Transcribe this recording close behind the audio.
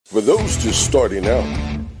For those just starting out,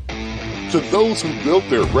 to those who built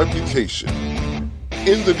their reputation.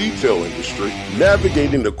 In the detail industry,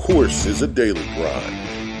 navigating the course is a daily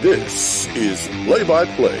grind. This is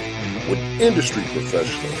Play-by-Play with industry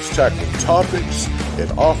professionals tackling topics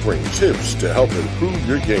and offering tips to help improve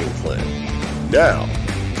your game plan. Now,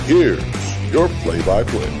 here's your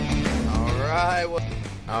play-by-play.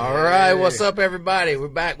 All right, what's up, everybody? We're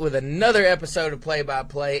back with another episode of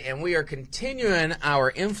Play-by-Play, and we are continuing our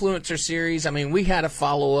influencer series. I mean, we had to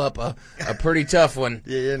follow up a pretty tough one.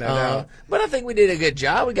 Yeah, no doubt. But I think we did a good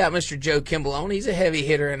job. We got Mr. Joe Kimball on. He's a heavy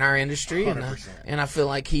hitter in our industry, and I feel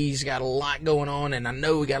like he's got a lot going on, and I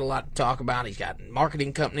know we got a lot to talk about. He's got a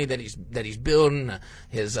marketing company that he's building,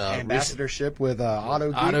 his ambassadorship with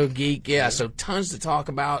Auto Geek. Auto Geek, yeah. So tons to talk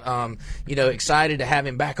about. Excited to have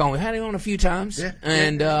him back on. We've had him on a few times,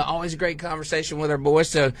 and always a great conversation with our boys.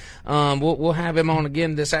 So we'll have him on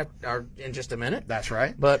again in just a minute. That's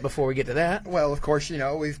right. But before we get to that, well, of course,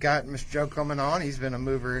 we've got Mr. Joe coming on. He's been a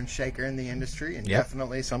mover and shaker in the industry, and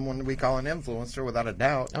definitely someone we call an influencer without a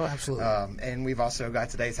doubt. Oh, absolutely. And we've also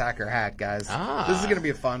got today's Hacker Hat, guys. This is going to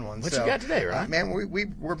be a fun one. What you got today, right? Man,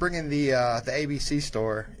 we're bringing the ABC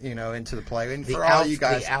store, into the play. And for all you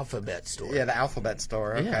guys, the Alphabet store. Yeah, the Alphabet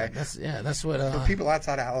store. Okay. That's what. For people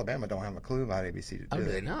outside of Alabama don't have a clue about ABC. Do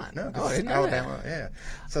they not? No, I didn't know Alabama. that. Yeah.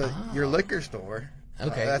 So your liquor store.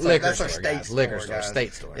 Okay, that's our state store, liquor store, guys.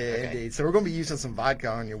 State store. Yeah, okay. Indeed. So we're going to be using some vodka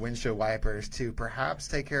on your windshield wipers to perhaps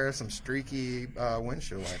take care of some streaky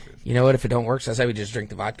windshield wipers. You know what? If it don't work, I say we just drink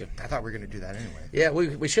the vodka. I thought we were going to do that anyway. Yeah,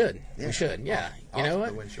 we should. Yeah. We should. Yeah. You know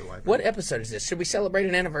what? What episode is this? Should we celebrate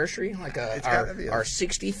an anniversary, like our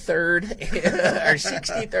 63rd our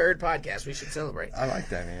 63rd podcast? We should celebrate. I like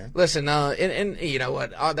that, man. Listen, and you know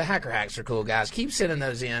what? The Hacker Hacks are cool, guys. Keep sending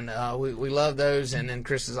those in. We love those, and then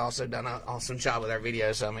Chris has also done an awesome job with our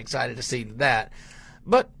videos, so I'm excited to see that.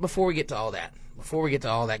 But before we get to all that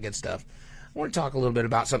good stuff, I want to talk a little bit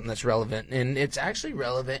about something that's relevant, and it's actually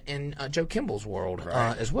relevant in Joe Kimball's world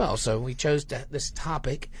as well. So we chose this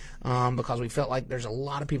topic because we felt like there's a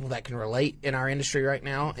lot of people that can relate in our industry right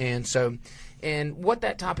now, and what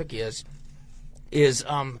that topic is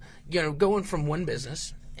going from one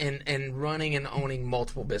business and running and owning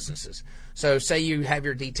multiple businesses. So say you have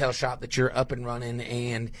your detail shop that you're up and running,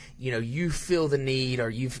 and you feel the need, or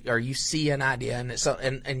you see an idea,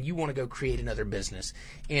 and you want to go create another business.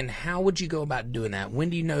 And how would you go about doing that? When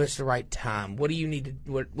do you know it's the right time? What do you need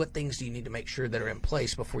to what things do you need to make sure that are in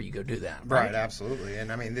place before you go do that? Right, absolutely. And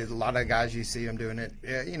I mean, there's a lot of guys you see them doing it,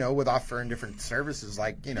 with offering different services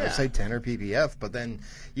like say Tenor PPF, but then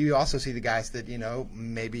you also see the guys that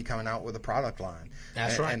maybe coming out with a product line.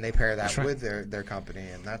 That's right. And they pair that with their company,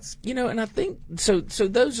 and that's and I think so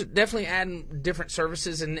those definitely add different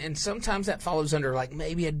services, and sometimes that follows under like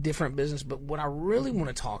maybe a different business. But what I really want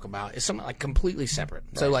to talk about is something like completely separate.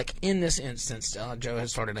 Right. So like in this instance, Joe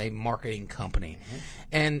has started a marketing company,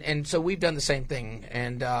 and so we've done the same thing,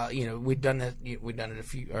 and we've done it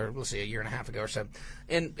a year and a half ago or so,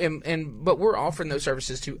 but we're offering those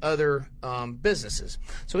services to other businesses.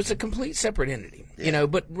 So it's a complete separate entity,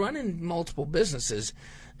 but running multiple businesses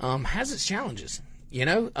has its challenges.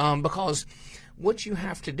 Because what you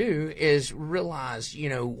have to do is realize,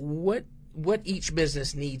 what each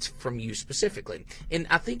business needs from you specifically. And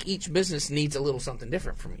I think each business needs a little something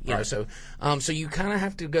different from you. Right. So you kind of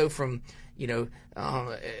have to go from,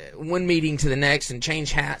 one meeting to the next and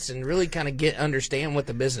change hats and really kind of understand what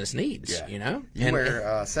the business needs, You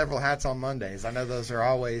wear several hats on Mondays. I know those are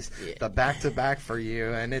always the back-to-back for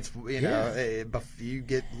you, and it's, you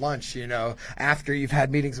get lunch, after you've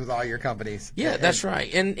had meetings with all your companies. Yeah, that's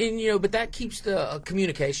right. And but that keeps the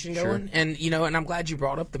communication going. Sure. And I'm glad you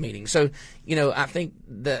brought up the meeting. So, I think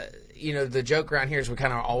the joke around here is we're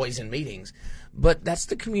kind of always in meetings. But that's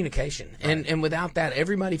the communication. Right. And without that,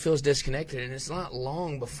 everybody feels disconnected. And it's not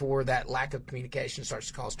long before that lack of communication starts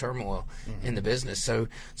to cause turmoil in the business. So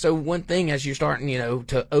one thing as you're starting,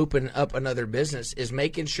 to open up another business is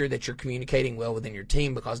making sure that you're communicating well within your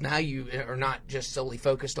team, because now you are not just solely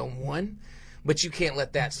focused on one, but you can't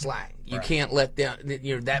let that slack. You can't let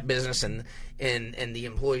that business and the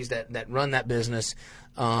employees that run that business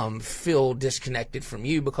feel disconnected from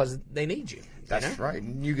you because they need you. That's right.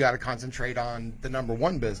 And you got to concentrate on the number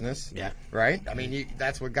one business. Yeah. Right? I mean,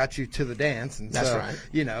 that's what got you to the dance. And that's so, right.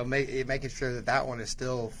 Making sure that one is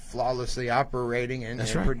still flawlessly operating and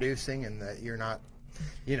producing, and that you're not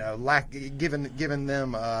giving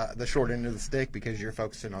them the short end of the stick because you're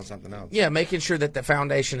focusing on something else. Yeah, making sure that the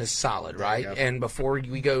foundation is solid, right? And before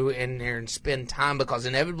we go in there and spend time, because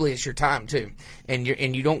inevitably it's your time too, and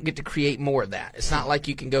you don't get to create more of that. It's not like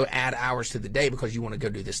you can go add hours to the day because you want to go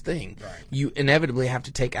do this thing. Right. You inevitably have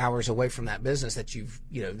to take hours away from that business that you've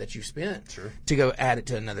spent to go add it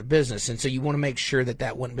to another business, and so you want to make sure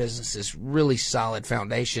that one business is really solid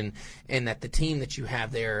foundation, and that the team that you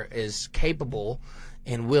have there is capable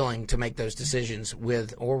and willing to make those decisions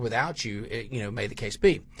with or without you, may the case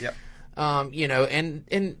be. Yep.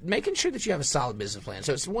 And making sure that you have a solid business plan.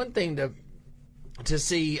 So it's one thing to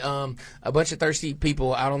see a bunch of thirsty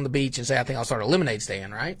people out on the beach and say, I think I'll start a lemonade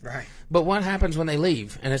stand, right? Right. But what happens when they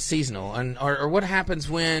leave and it's seasonal? Or what happens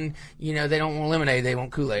when, they don't want lemonade, they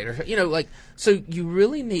want Kool-Aid? Or, so you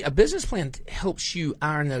really need a business plan helps you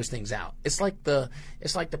iron those things out. It's like the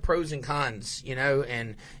pros and cons,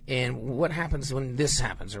 and what happens when this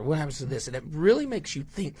happens or what happens to this. And it really makes you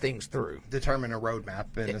think things through. Determine a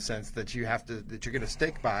roadmap in the sense that you're going to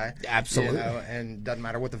stick by. Absolutely. And doesn't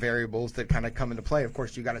matter what the variables that kind of come into play. Of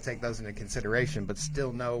course, you got to take those into consideration, but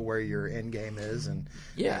still know where your end game is. And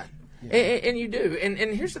yeah. And you do. And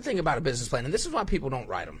here's the thing about a business plan, and this is why people don't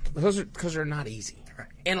write them, because they're not easy. Right.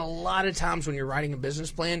 And a lot of times when you're writing a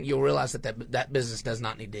business plan, you'll realize that business does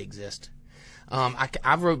not need to exist.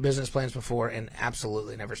 I've wrote business plans before and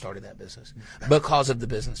absolutely never started that business because of the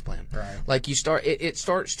business plan. Right. Like it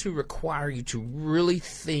starts to require you to really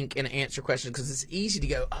think and answer questions, because it's easy to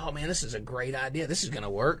go, oh man, this is a great idea. This is going to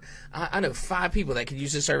work. I know 5 people that could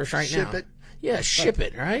use this service right now. Ship it. Yeah, ship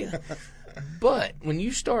it, right? But when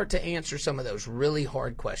you start to answer some of those really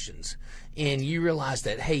hard questions and you realize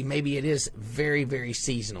that, hey, maybe it is very, very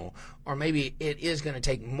seasonal, or maybe it is going to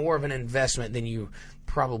take more of an investment than you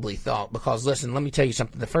probably thought. Because listen, let me tell you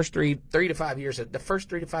something. The first 3 to 5 years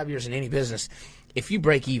in any business, if you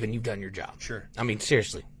break even, you've done your job. Sure. I mean,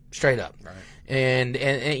 seriously, straight up. Right. And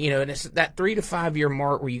it's that 3 to 5 year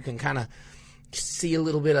mark where you can kind of see a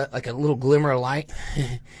little bit of like a little glimmer of light,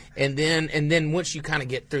 and then once you kind of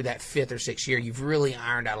get through that 5th or 6th year, you've really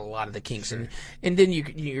ironed out a lot of the kinks. Sure. and then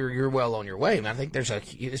you're well on your way. I mean, I think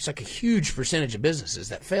it's like a huge percentage of businesses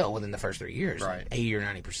that fail within the first 3 years, right? 80 or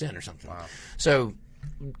 90% or something. Wow. So,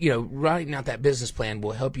 writing out that business plan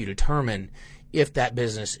will help you determine if that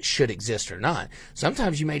business should exist or not.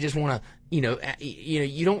 Sometimes you may just want to,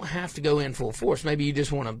 you don't have to go in full force. Maybe you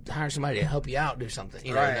just want to hire somebody to help you out, do something.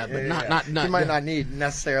 Right. Not. You might not need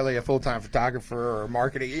necessarily a full-time photographer or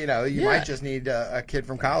marketing. You might just need a kid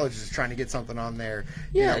from college just trying to get something on their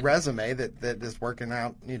resume that is working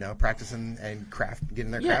out, practicing and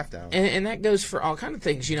getting their craft down. And that goes for all kind of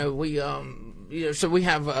things. So we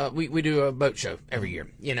have we do a boat show every year,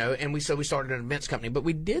 and we started an events company, but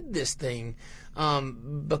we did this thing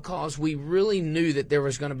because we really knew that there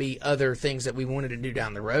was going to be other things that we wanted to do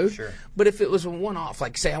down the road. Sure. But if it was a one-off,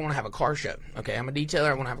 like say I want to have a car show, okay, I'm a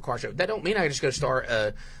detailer, I want to have a car show. That don't mean I just go start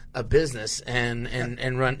a business and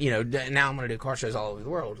run. Now I'm going to do car shows all over the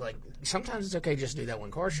world. Like sometimes it's okay just to do that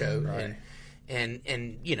one car show. Right. And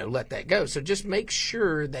let that go. So just make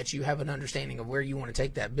sure that you have an understanding of where you want to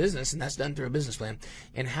take that business, and that's done through a business plan,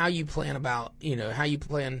 and how you plan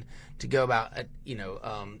to go about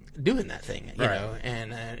doing that thing,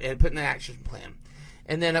 and putting the action plan.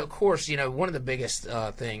 And then, of course, one of the biggest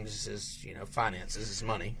things is, finances, is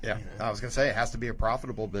money. Yeah, I was going to say it has to be a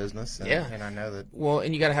profitable business. And I know that. Well,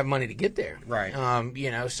 and you got to have money to get there. Right.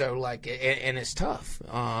 So like, and it's tough.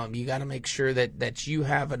 You got to make sure that you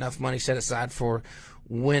have enough money set aside for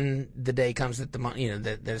when the day comes that the money,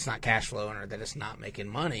 that it's not cash flowing or that it's not making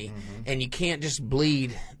money. Mm-hmm. And you can't just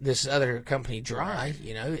bleed this other company dry.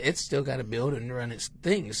 Right. It's still got to build and run its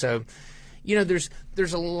thing. So.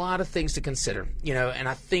 There's a lot of things to consider, and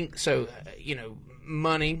I think so,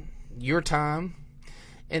 money, your time,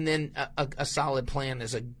 and then a solid plan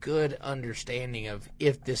is a good understanding of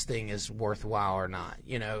if this thing is worthwhile or not,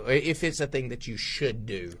 if it's a thing that you should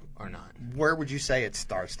do or not. Where would you say it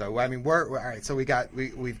starts, though? I mean, all right, so we've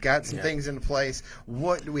got some things in place.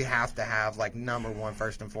 What do we have to have, like, number one,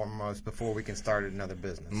 first and foremost, before we can start another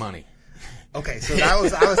business? Money. Okay, so I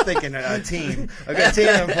was thinking a team. Okay, a team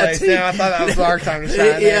in place. Yeah, I thought that was our time to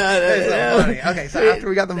shine. Money. Okay, so after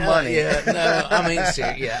we got the money. A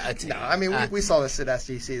team. No, I mean we saw this at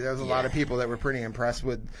SGC. There was a lot of people that were pretty impressed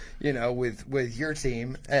with with your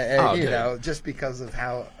team, just because of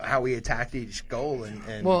how we attacked each goal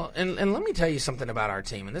and. Well, and let me tell you something about our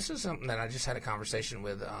team, and this is something that I just had a conversation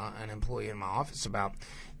with an employee in my office about.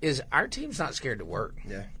 Is our team's not scared to work.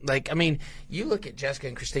 Yeah. Like, I mean, you look at Jessica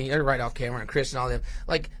and Christine, they're right off camera, and Chris and all them.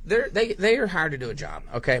 Like, they are hired to do a job,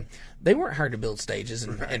 okay? they weren't hired to build stages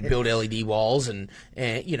and build LED walls and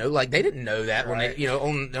you know, like they didn't know that when they, you know,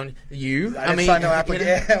 on you. I mean, sign no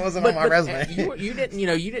application. It wasn't on my resume. You didn't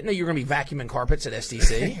know you were going to be vacuuming carpets at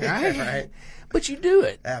STC, right? Right. But you do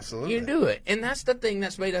it. Absolutely. You do it. And that's the thing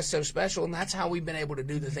that's made us so special, and that's how we've been able to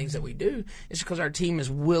do the things that we do, is because our team is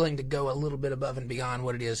willing to go a little bit above and beyond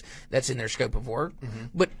what it is that's in their scope of work. Mm-hmm.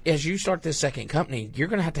 But as you start this second company, you're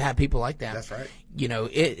going to have people like that. That's right. You know,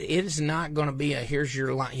 it is not going to be here's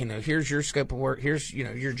your line, you know, here's your scope of work, here's, you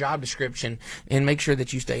know, your job description, and make sure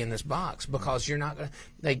that you stay in this box, because you're not going to,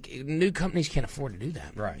 like, new companies can't afford to do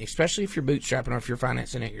that. Right. Especially if you're bootstrapping or if you're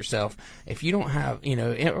financing it yourself. If you don't have, you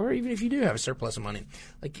know, or even if you do have a surplus of money,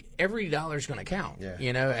 like, every dollar is going to count. Yeah.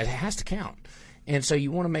 You know, it has to count. And so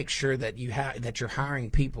you want to make sure that that you're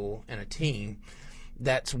hiring people and a team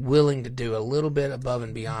that's willing to do a little bit above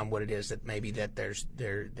and beyond what it is that maybe that there's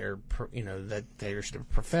their you know, that there's their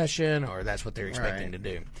profession, or that's what they're expecting to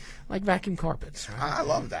do, like vacuum carpets. Right? I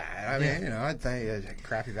love that. I mean, you know, I'd think a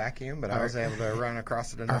crappy vacuum, but I was able to run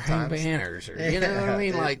across it enough times. Or hang banners, or you know what I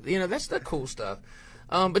mean? Like, you know, that's the cool stuff.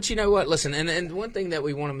 But you know what? Listen, and one thing that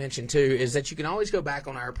we want to mention too is that you can always go back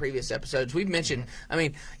on our previous episodes. We've mentioned, I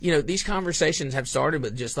mean, you know, these conversations have started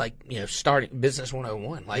with just like, you know, starting Business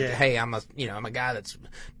 101. Like, hey, I'm a guy that's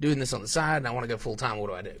doing this on the side, and I want to go full time. What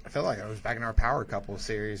do I do? I feel like I was back in our Power Couple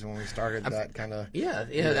series when we started that kind of. Yeah,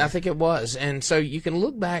 I think it was. And so you can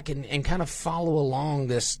look back and kind of follow along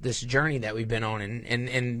this journey that we've been on.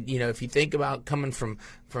 And you know, if you think about coming from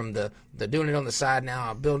the doing it on the side,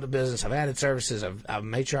 now I've built a business, I've added services, I've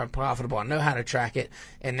made sure I'm profitable, I know how to track it,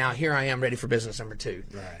 and now here I am ready for business number 2.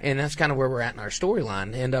 Right. And that's kind of where we're at in our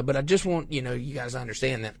storyline. And but I just want, you know, you guys to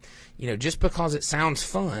understand that, you know, just because it sounds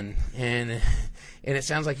fun and it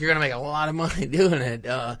sounds like you're going to make a lot of money doing it,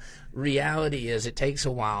 reality is it takes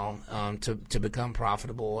a while to become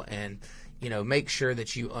profitable, and you know, make sure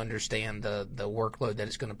that you understand the workload that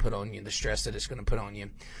it's going to put on you, the stress that it's going to put on you,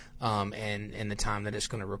 and the time that it's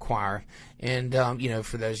going to require. And, you know,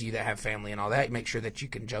 for those of you that have family and all that, make sure that you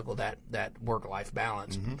can juggle that work-life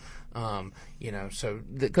balance. Mm-hmm. You know, so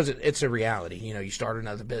because it's a reality. You know, you start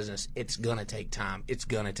another business, it's going to take time, it's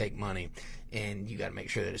going to take money, and you got to make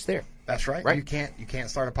sure that it's there. That's right. You can't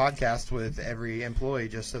start a podcast with every employee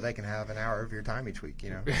just so they can have an hour of your time each week, you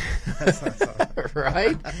know.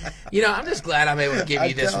 Right? You know, I'm just glad I'm able to give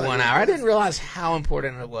you this 1 hour. I didn't realize how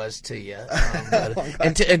important it was to you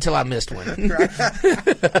until I missed one.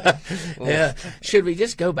 Yeah. Should we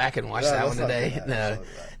just go back and watch that one today?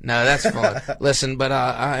 No, that's fun. Listen, but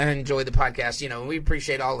I enjoy the podcast. You know, we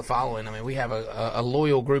appreciate all the following. I mean, we have a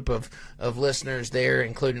loyal group of listeners there,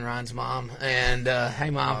 including Ryan's mom. And hey,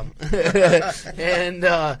 Mom.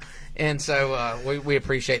 and so we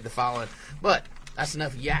appreciate the following. But that's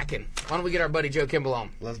enough yakking. Why don't we get our buddy Joe Kimball on?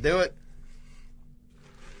 Let's do it.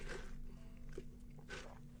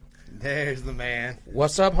 There's the man.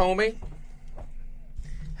 What's up, homie?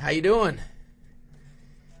 How you doing?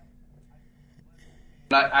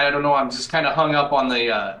 I don't know. I'm just kind of hung up on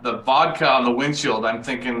the vodka on the windshield. I'm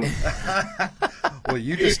thinking. Well,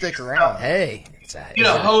 you just stick around. Hey,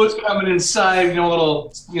 hose coming inside. You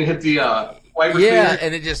know, hit the wiper yeah, cleaner.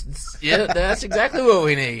 And it just that's exactly what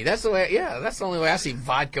we need. That's the way. Yeah, that's the only way I see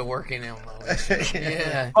vodka working in.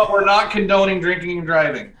 Yeah. But we're not condoning drinking and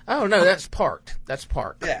driving. Oh no, that's parked. That's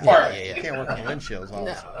parked. Yeah, parked. You can't work on windshields. Also.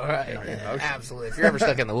 No, right. Absolutely. If you're ever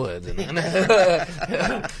stuck in the woods, we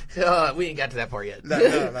ain't got to that part yet.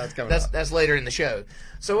 No, that's coming. That's later in the show.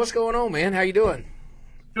 So what's going on, man? How you doing?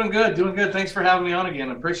 Doing good. Thanks for having me on again.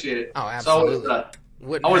 I appreciate it. Oh, absolutely.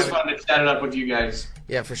 It's always fun to chat it up with you guys.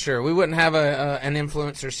 Yeah, for sure. We wouldn't have an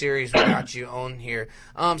influencer series without you on here.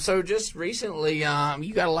 So just recently,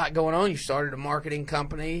 you got a lot going on. You started a marketing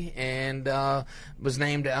company and was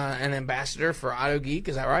named an ambassador for Auto Geek.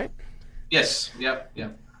 Is that right? Yes. Yep.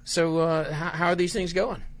 So how are these things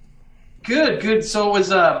going? Good. So it was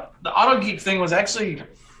the Auto Geek thing was actually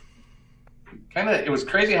it was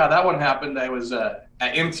crazy how that one happened. I was at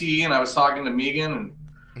MTE and I was talking to Megan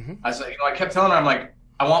and I said, I kept telling her, I'm like,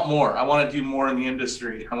 I want more. I want to do more in the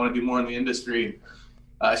industry.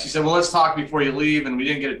 She said, well, let's talk before you leave. And we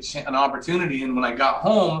didn't get an opportunity. And when I got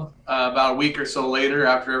home about a week or so later,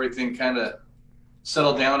 after everything kind of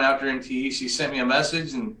settled down after MTE, she sent me a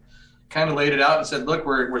message and kind of laid it out and said, look,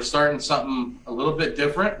 we're starting something a little bit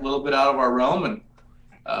different, a little bit out of our realm.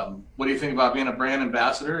 And what do you think about being a brand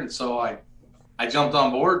ambassador? And so I jumped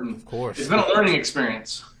on board. And of course, it's been a learning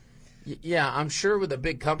experience. Yeah, I'm sure with a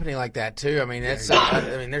big company like that too. I mean,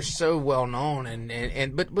 they're so well known,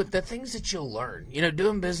 but the things that you'll learn,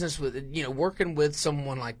 doing business with, working with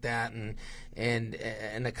someone like that, and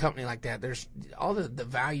a company like that, there's all the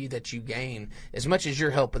value that you gain. As much as you're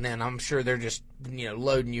helping them, I'm sure they're just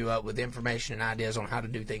loading you up with information and ideas on how to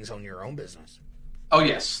do things on your own business. Oh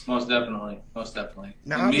yes, most definitely.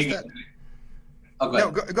 Now, go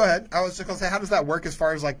ahead. I was just gonna say, how does that work as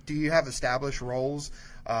far as do you have established roles?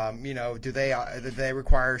 Do they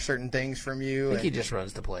require certain things from you? I think he just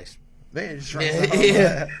runs the place. They just run the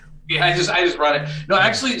place. Yeah, I just run it. No,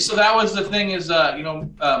 actually, so that was the thing is,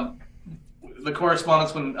 the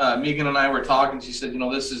correspondence when Megan and I were talking, she said,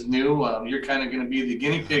 this is new. You're kind of going to be the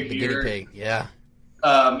guinea pig here. Guinea pig, yeah.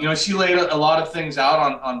 She laid a lot of things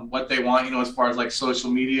out on what they want, as far as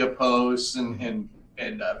social media posts and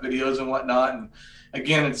videos and whatnot. And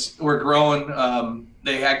again, we're growing.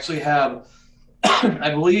 They actually have,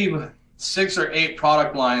 I believe, 6 or 8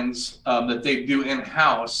 product lines that they do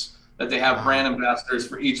in-house that they have brand ambassadors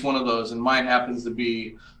for each one of those. And mine happens to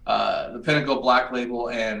be the Pinnacle Black Label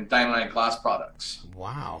and Dynamite Glass products.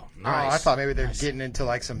 Wow, nice. Oh, I thought maybe they're getting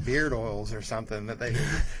into some beard oils or something that they.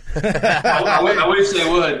 I wish they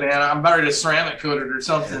would, man. I'm better to ceramic coat it or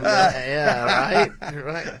something. Yeah,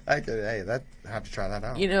 right. I have to try that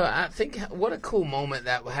out. I think what a cool moment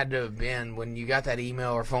that had to have been when you got that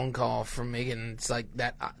email or phone call from Megan. It's like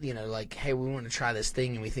that, hey, we want to try this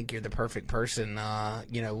thing and we think you're the perfect person.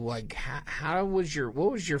 What was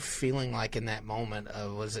your feeling like in that moment?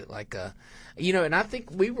 Was it like a, and I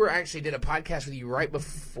think we did a podcast with you right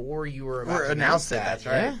before you were about to announce that. That's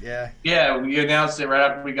right. Yeah. Yeah, we announced it right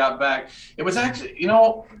after we got back. It was actually,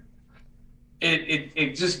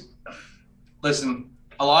 it just, listen,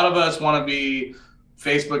 a lot of us want to be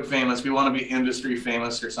Facebook famous. We want to be industry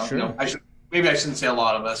famous or something. Sure. Maybe I shouldn't say a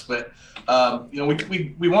lot of us, but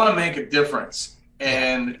we want to make a difference.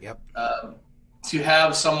 And to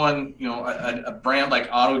have someone, a brand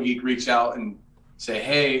like AutoGeek reach out and say,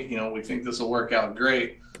 hey, we think this will work out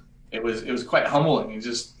great. It was quite humbling. It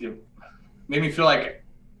made me feel like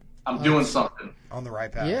I'm doing something on the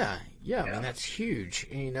right path. Yeah. I mean, that's huge.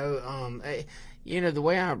 The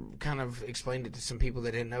way I kind of explained it to some people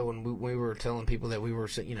that didn't know when we were telling people that we were,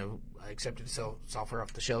 accepted to sell software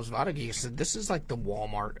off the shelves of AutoGeek, I said, this is like the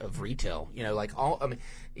Walmart of retail.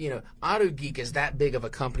 AutoGeek is that big of a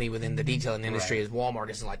company within the detailing industry as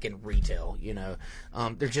Walmart is like in retail.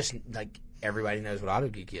 They're just like, everybody knows what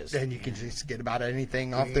AutoGeek is. And you can just get about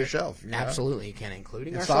anything off their shelf. Absolutely, you can,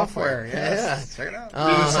 including our software. Yes. Check it out.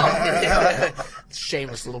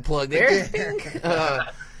 Shameless little plug there.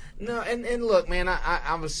 No, and look, man,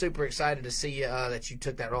 I was super excited to see that you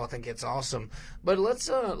took that role. I think it's awesome. But let's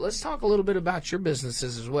talk a little bit about your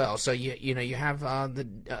businesses as well. So you have the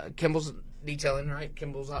Kimball's Detailing, right?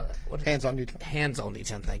 Kimball's Hands-on Detailing. Hands-on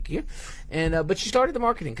Detailing. Thank you. And but you started the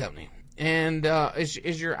marketing company. And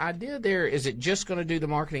is your idea there? Is it just going to do the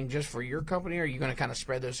marketing just for your company, or are you going to kind of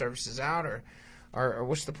spread those services out, or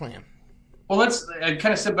what's the plan? Well, let's kind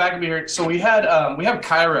of step back a bit here. So we have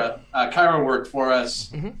Kyra. Kyra worked for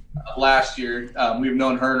us last year. We've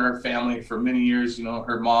known her and her family for many years.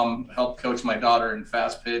 Her mom helped coach my daughter in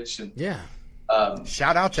fast pitch. And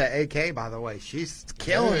shout out to AK, by the way. She's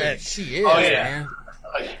killing it. She is. Oh yeah. Man.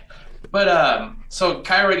 But so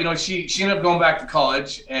Kyra, she ended up going back to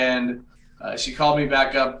college, and she called me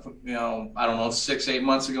back up. I don't know, 6-8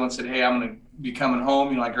 months ago, and said, "Hey, I'm going to be coming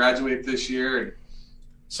home. I graduate this year." And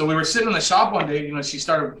so we were sitting in the shop one day. She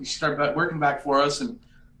started working back for us, and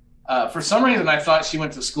for some reason I thought she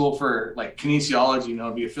went to school for like kinesiology,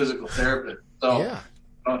 to be a physical therapist. So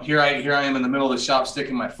here I am in the middle of the shop,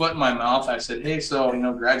 sticking my foot in my mouth. I said, "Hey, so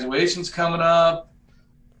graduation's coming up.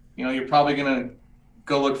 You're probably gonna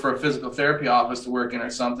go look for a physical therapy office to work in or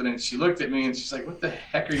something." And she looked at me and she's like, "What the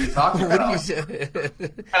heck are you talking about?" And I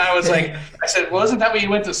said, "Well, isn't that what you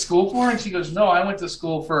went to school for?" And she goes, "No, I went to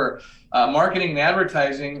school for marketing and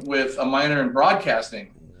advertising with a minor in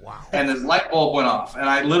broadcasting." Wow. And this light bulb went off. And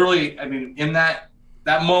I literally, in that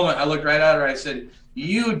moment, I looked right at her. I said,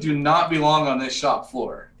 "You do not belong on this shop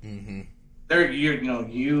floor. Mm-hmm.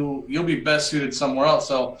 You'll be best suited somewhere else."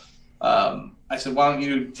 So, I said, "Why don't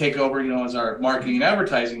you take over, as our marketing and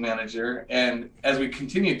advertising manager?" And as we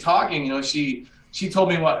continued talking, she told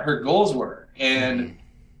me what her goals were. And,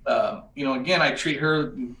 again, I treat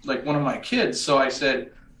her like one of my kids. So I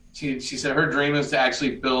said, she said her dream is to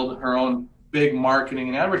actually build her own big marketing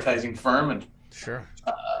and advertising firm. And sure.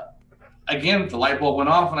 Again, the light bulb went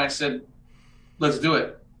off, and I said, "Let's do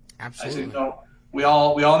it." Absolutely. I said, we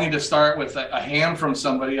all need to start with a hand from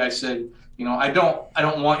somebody. I said, I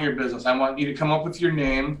don't want your business. I want you to come up with your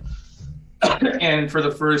name And for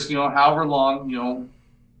the first, however long,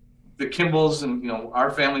 the Kimballs and,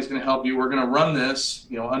 our family's going to help you. We're going to run this,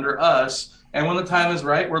 under us. And when the time is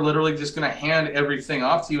right, we're literally just going to hand everything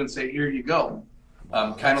off to you and say, here you go.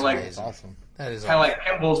 Kind of like, awesome. That is kind of like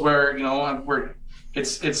Kimballs, where, where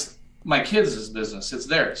it's my kids' business. It's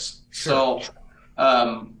theirs. Sure.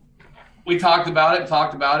 So, we talked about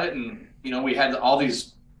it, and, we had all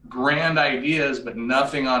these grand ideas, but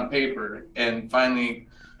nothing on paper. And finally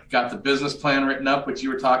got the business plan written up, which you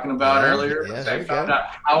were talking about earlier. Yeah, I found out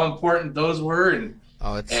how important those were. And,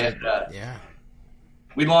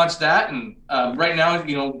 we launched that. And, right now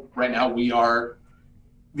we are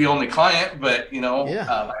the only client, but,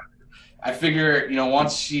 I figure,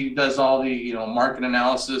 once she does all the, market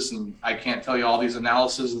analysis, and I can't tell you all these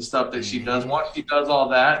analysis and stuff that she does, once she does all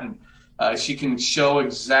that and she can show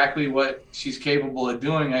exactly what she's capable of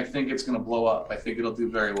doing, I think it's going to blow up. I think it'll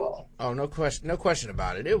do very well. Oh, no question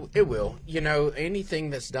about it. It will.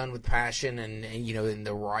 Anything that's done with passion and in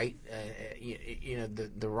the right,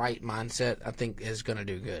 the right mindset, I think is going to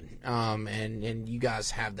do good. And you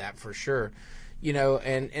guys have that for sure.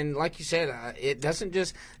 And like you said, it doesn't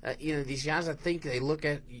just, these guys, I think they look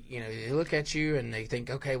at you and they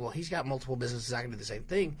think, okay, well, he's got multiple businesses, I can do the same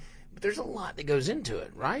thing. But there's a lot that goes into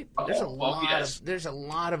it, right? There's a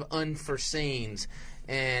lot of unforeseens,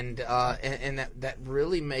 and that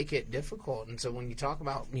really make it difficult. And so when you talk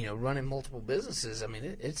about running multiple businesses, I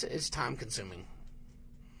mean it's time consuming.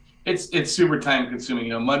 It's super time consuming.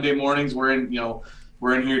 Monday mornings we're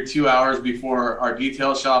in here 2 hours before our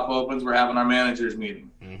detail shop opens. We're having our managers meeting.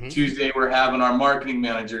 Mm-hmm. Tuesday we're having our marketing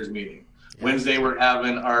managers meeting. Yeah. Wednesday we're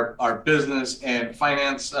having our business and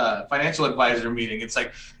financial advisor meeting. It's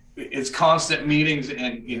like it's constant meetings,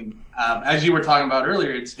 and as you were talking about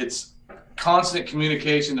earlier, it's constant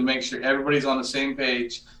communication to make sure everybody's on the same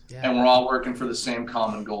page and we're all working for the same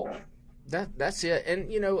common goal. That's it.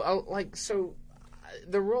 And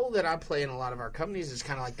the role that I play in a lot of our companies is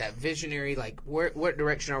kind of like that visionary, like what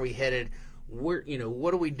direction are we headed?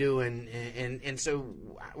 What are we doing? And so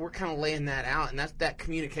we're kind of laying that out, and that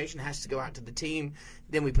communication has to go out to the team.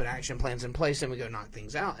 Then we put action plans in place, and we go knock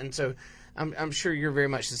things out. And so I'm sure you're very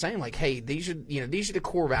much the same. Like, hey, these are the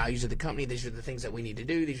core values of the company. These are the things that we need to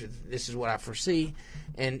do. This is what I foresee,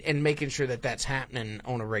 and making sure that that's happening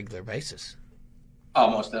on a regular basis. Oh,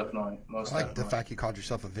 most definitely. I like the fact you called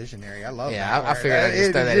yourself a visionary. I love that. Yeah, I figured I'd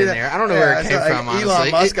just throw that in there. I don't know where it came from, honestly.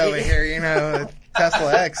 Elon Musk over here,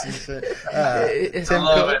 Tesla X. You said, Tim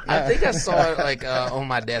Cook. I think I saw it on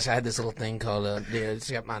my desk. I had this little thing called, it's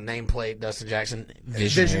got my nameplate, Dustin Jackson,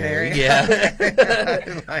 visionary. Yeah.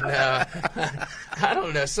 No, I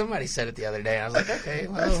don't know. Somebody said it the other day. I was like, okay,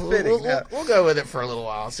 well, we'll go with it for a little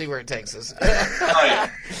while, see where it takes us.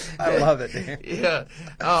 I love it, dude. Yeah.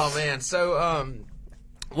 Oh, man. So,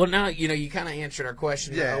 well, now, you kind of answered our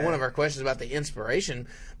question, one of our questions about the inspiration.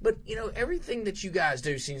 But, everything that you guys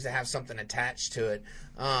do seems to have something attached to it,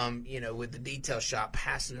 with the detail shop,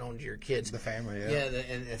 passing it on to your kids. The family,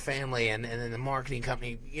 and the family, and then the marketing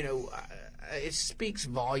company. It speaks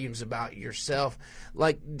volumes about yourself.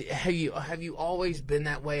 Like, have you always been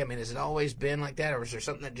that way? I mean, has it always been like that? Or is there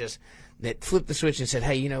something that flipped the switch and said,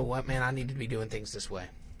 hey, you know what, man, I need to be doing things this way?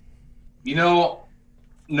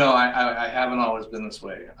 No, I haven't always been this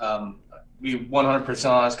way. Be 100%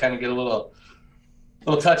 honest, kind of get a little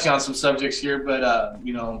touchy on some subjects here, but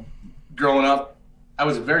growing up, I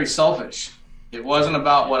was very selfish. It wasn't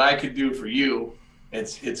about what I could do for you.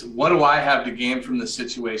 It's what do I have to gain from this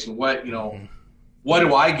situation? What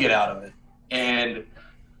do I get out of it? And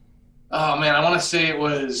oh man, I want to say it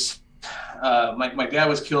was my dad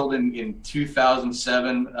was killed in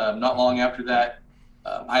 2007. Not long after that,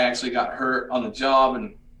 I actually got hurt on the job,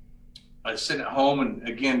 and I was sitting at home, and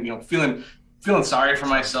again, feeling sorry for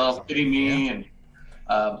myself, pity me, and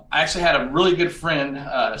I actually had a really good friend,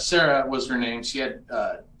 Sarah was her name. She had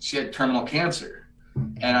terminal cancer,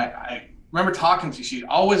 and I remember talking to her. She'd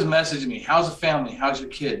always message me, "How's the family? How's your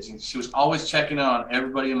kids?" And she was always checking on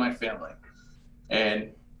everybody in my family,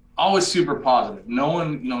 and always super positive.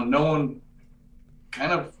 Knowing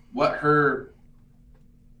kind of what her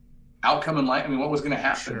outcome in life, what was going to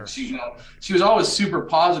happen. Sure. She was always super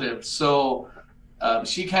positive. So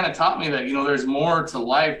she kind of taught me that, there's more to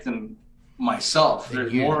life than myself.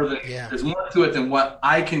 There's more to it than what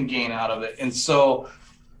I can gain out of it. And so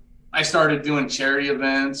I started doing charity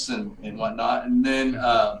events and whatnot. And then,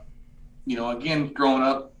 again, growing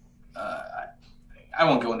up, I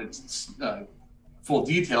won't go into full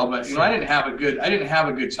detail, but, I didn't have a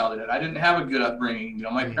good childhood. I didn't have a good upbringing.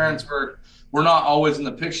 My parents were not always in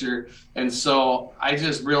the picture. And so I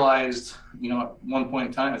just realized,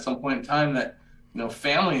 at some point in time that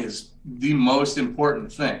family is the most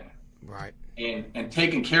important thing. Right. And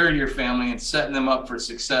taking care of your family and setting them up for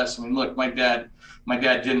success. I mean, look, my dad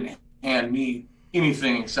didn't hand me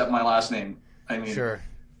anything except my last name. I mean, sure.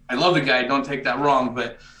 I love the guy. Don't take that wrong,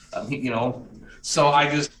 but so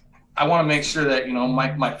I want to make sure that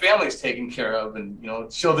my family's taken care of,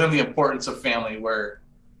 and show them the importance of family, where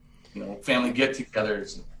family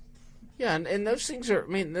get-togethers. Yeah, and those things are, I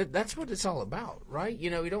mean, that's what it's all about, right?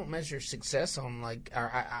 We don't measure success on,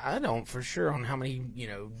 I don't for sure, on how many,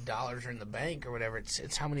 dollars are in the bank or whatever.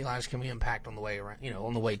 It's how many lives can we impact on the way around,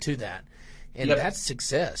 on the way to that. And that's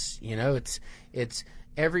success. It's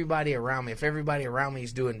everybody around me. If everybody around me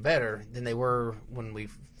is doing better than they were when we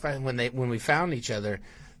found each other,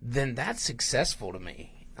 then that's successful to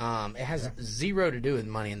me. It has zero to do with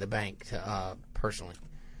money in the bank, personally.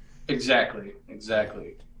 Exactly.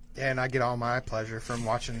 Yeah, and I get all my pleasure from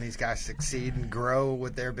watching these guys succeed and grow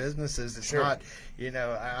with their businesses. It's not,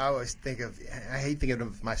 I always I hate thinking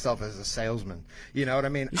of myself as a salesman. You know what I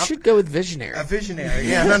mean? You should go with visionary. A visionary,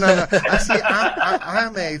 yeah. No.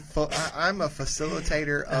 I'm a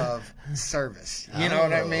facilitator of service. You know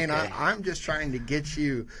what I mean? Okay. I'm just trying to get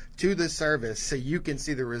you to the service so you can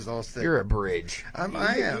see the results. You're a bridge. I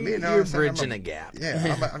am. You're bridging a gap.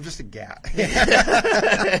 Yeah, I'm just a gap.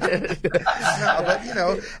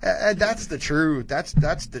 No, but that's the true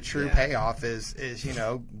payoff is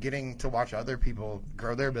getting to watch other people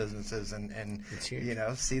grow their businesses and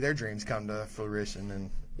see their dreams come to fruition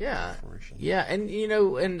and fruition. Yeah,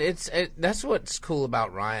 and that's what's cool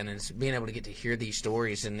about Ryan, is being able to get to hear these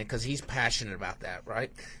stories, and because he's passionate about that,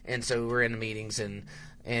 right? And so we're in the meetings and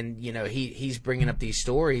he's bringing up these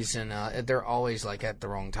stories, and they're always like at the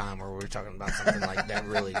wrong time, where we're talking about something like that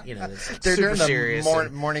really, that's they're super during serious. The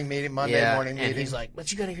morning meeting, Monday morning meeting. And he's like,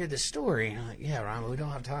 "But you got to hear this story." And I'm like, "Yeah, Ryan, but we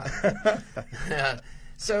don't have time."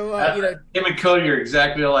 So him and Cody are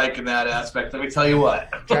exactly alike in that aspect. Let me tell you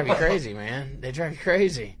what. Drive you crazy, man. They drive you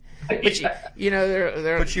crazy. But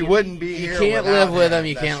they're. But you wouldn't be you here. You can't live with them.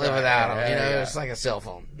 You That's can't live right. without them. Yeah. It's like a cell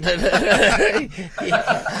phone.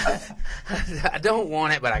 I don't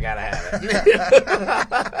want it, but I gotta have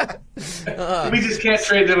it. We just can't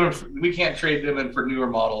trade them. We can't trade them in for newer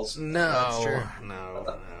models. No.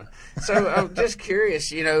 So I'm just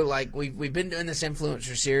curious, we've been doing this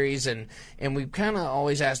influencer series, and we've kind of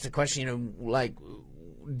always asked the question,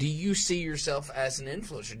 do you see yourself as an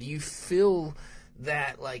influencer? Do you feel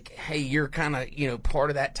that, hey, you're kind of,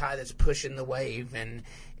 part of that tide that's pushing the wave and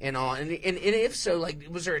all? And if so,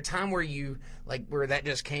 was there a time where you, where that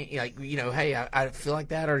just came, hey, I feel like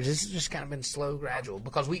that, or has this just kind of been slow, gradual?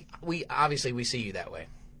 Because we obviously we see you that way.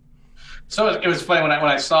 So it was funny when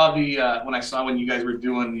I saw when you guys were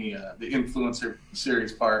doing the influencer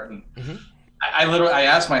series part, and I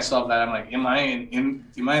asked myself that. I'm like, am I an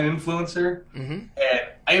influencer? Mm-hmm. And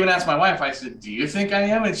I even asked my wife. I said, "Do you think I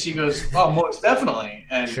am?" And she goes, "Oh, most definitely."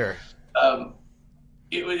 And sure.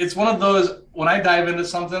 It's one of those, when I dive into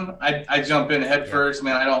something, I jump in head first.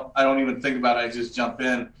 Man, I don't even think about it. I just jump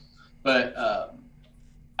in. But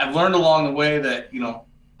I've learned along the way that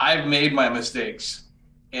I've made my mistakes,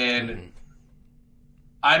 and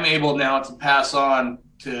I'm able now to pass on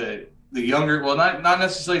to the younger, well, not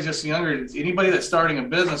necessarily just the younger, anybody that's starting a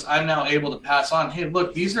business. I'm now able to pass on, hey,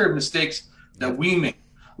 look, these are mistakes that we make.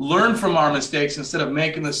 Learn from our mistakes instead of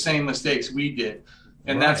making the same mistakes we did.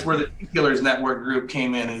 And that's where the Killers Network group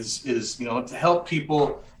came in, is to help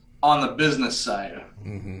people on the business side.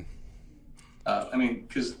 Mm-hmm.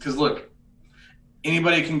 Because look,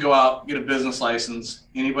 anybody can go out, get a business license.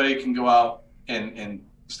 Anybody can go out and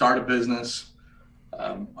start a business.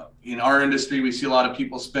 In our industry, we see a lot of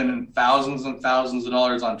people spending thousands and thousands of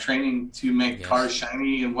dollars on training to make cars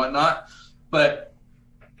shiny and whatnot, but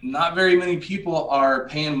not very many people are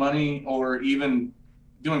paying money or even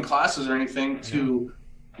doing classes or anything to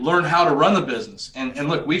learn how to run the business. And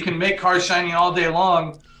look, we can make cars shiny all day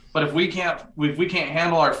long, but if we can't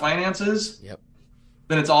handle our finances,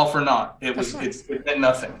 then it's all for naught. It's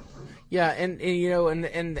nothing. Yeah,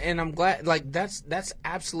 and I'm glad, that's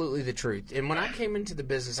absolutely the truth. And when I came into the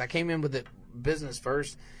business, I came in with the business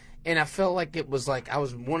first, and I felt like it was like I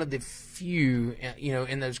was one of the few,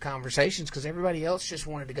 in those conversations, because everybody else just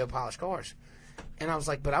wanted to go polish cars. And I was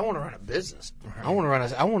like, but I want to run a business. I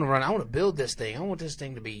want to build this thing. I want this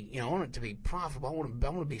thing to be, I want it to be profitable. I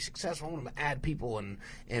want to be successful. I want to add people and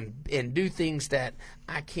do things that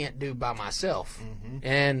I can't do by myself.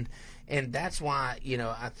 Mm-hmm. And that's why,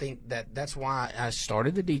 I think that's why I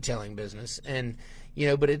started the detailing business. And,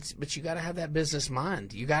 but you got to have that business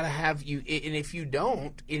mind. You got to have and if you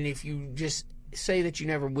don't, and if you just say that you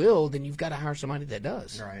never will, then you've got to hire somebody that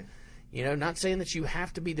does. Right. You know, not saying that you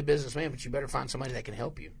have to be the businessman, but you better find somebody that can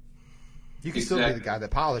help you. You can still be the guy that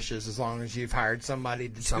polishes as long as you've hired somebody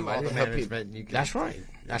to do all the management. And you can, That's right.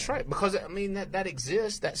 That's right. Because, I mean, that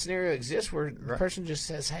exists. That scenario exists where the person just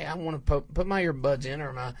says, hey, I want to put my earbuds in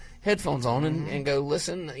or my headphones on and go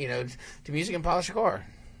listen, you know, to music and polish a car.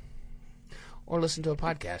 Or listen to a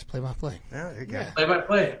podcast, play-by-play. Yeah, there you go.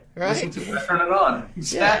 Play-by-play. Right? Listen to it, turn it on.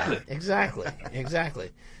 Exactly. Yeah, exactly.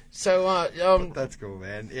 So, that's cool,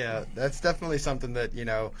 man. Yeah, that's definitely something that, you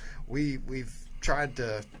know, we've tried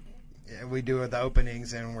to, we do with the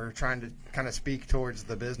openings, and we're trying to kind of speak towards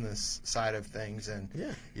the business side of things. And,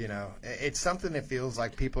 you know, it's something that feels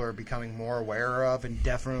like people are becoming more aware of and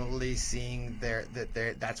definitely seeing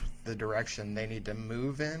that's the direction they need to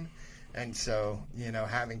move in. And so, you know,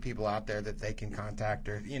 having people out there that they can contact,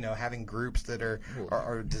 or, you know, having groups that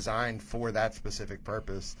are designed for that specific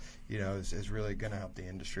purpose, you know, is really going to help the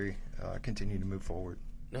industry continue to move forward.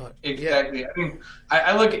 No, exactly. I mean,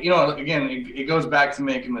 I look at, you know, again, it goes back to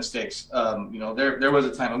making mistakes. You know, there was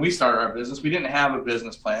a time when we started our business, we didn't have a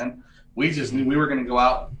business plan. We just knew we were going to go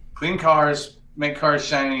out, clean cars, make cars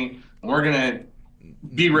shiny, and we're going to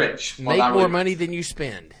be rich. Make more money than you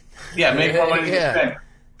spend. Yeah, make more money than you spend.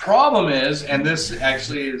 Problem is, and this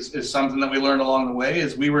actually is something that we learned along the way,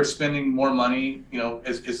 is we were spending more money, you know,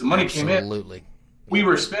 as the money came in, we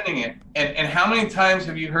were spending it. And how many times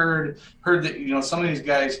have you heard that, you know, some of these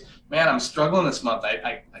guys, man, I'm struggling this month.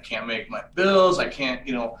 I can't make my bills. I can't,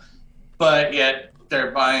 you know, but yet they're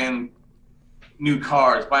buying new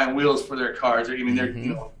cars, buying wheels for their cars. Or even they're,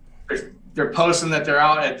 you know, they're posting that they're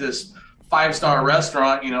out at this 5-star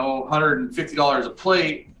restaurant, you know, $150 a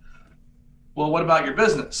plate. Well, what about your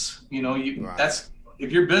business? You know, that's,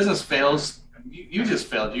 if your business fails, you just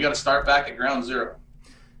failed. You got to start back at ground zero.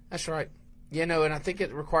 That's right. You know, and I think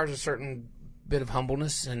it requires a certain bit of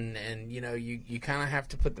humbleness, and you know, you kind of have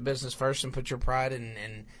to put the business first and put your pride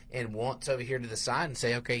and wants over here to the side and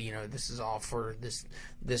say, okay, you know, this is all for this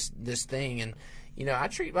thing. And you know, I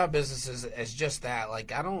treat my business as just that.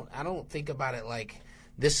 Like I don't think about it like,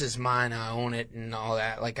 this is mine, I own it, and all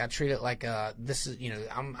that. Like I treat it like this is, you know,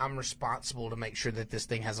 I'm responsible to make sure that this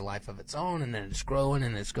thing has a life of its own, and that it's growing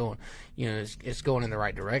and it's going, you know, it's going in the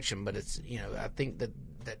right direction. But it's, you know, I think that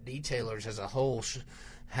detailers as a whole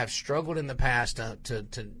have struggled in the past to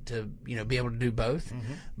you know, be able to do both.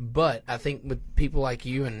 But I think with people like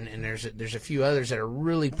you and there's a few others that are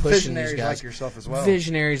really pushing visionaries, these guys, like yourself as well.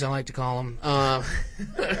 Visionaries, I like to call them.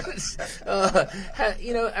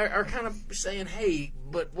 You know, are kind of saying, hey,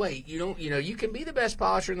 but wait, you don't, you know, you can be the best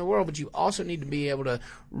polisher in the world, but you also need to be able to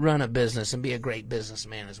run a business and be a great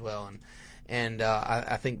businessman as well. And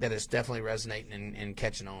I think that it's definitely resonating and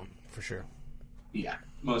catching on for sure. Yeah,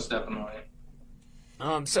 most definitely.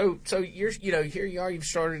 So you're, you know, here you are, you've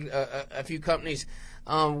started a few companies.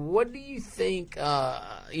 What do you think,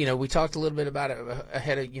 you know, we talked a little bit about it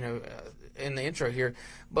ahead of, you know, in the intro here,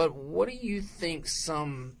 but what do you think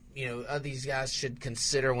some, you know, of these guys should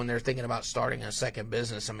consider when they're thinking about starting a second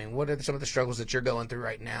business? I mean, what are some of the struggles that you're going through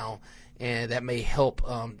right now, and that may help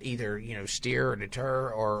either, you know, steer or deter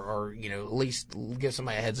or, you know, at least give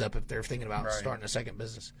somebody a heads up if they're thinking about starting a second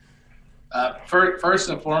business? First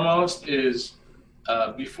and foremost is,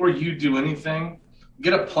 before you do anything,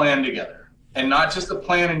 get a plan together, and not just a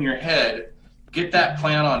plan in your head. Get that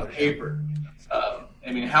plan on paper.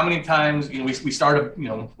 I mean, how many times, you know, we started, you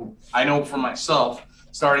know, I know for myself,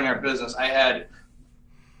 starting our business, I had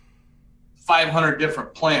 500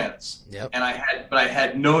 different plans, and I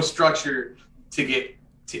had no structure to get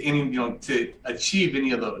to any, you know, to achieve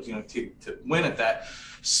any of those, you know, to win at that.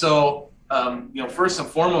 So, you know, first and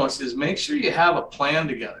foremost is make sure you have a plan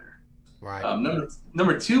together. Right.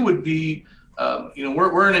 Number two would be, you know,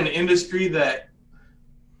 we're in an industry that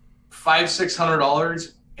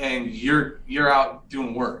 $500-600 and you're out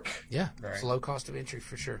doing work. Yeah, it's a low cost of entry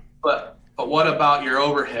for sure. But what about your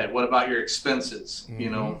overhead? What about your expenses? You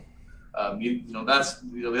know, you know, that's,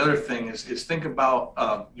 you know, the other thing is think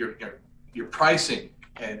about your pricing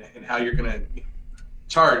and how you're going to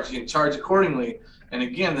charge. You charge accordingly. And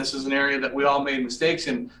again, this is an area that we all made mistakes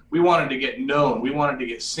in. We wanted to get known. We wanted to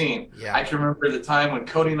get seen. Yeah. I can remember the time when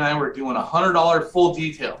Cody and I were doing $100 full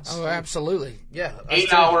details. Oh, absolutely. Yeah.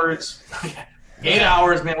 8 hours. 8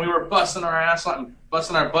 hours, man. We were busting our ass on,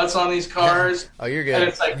 busting our butts on these cars. Oh, you're good. And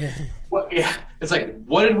it's like, what? Yeah. It's like,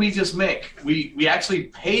 what did we just make? We actually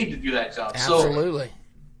paid to do that job. Absolutely. So,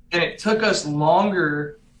 and it took us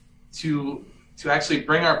longer to actually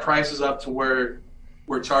bring our prices up to where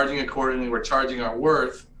we're charging accordingly, we're charging our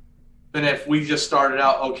worth, than if we just started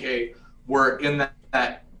out, okay, we're in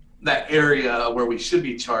that area where we should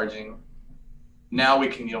be charging, now we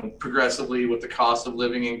can, progressively with the cost of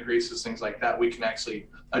living increases, things like that, we can actually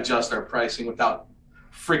adjust our pricing without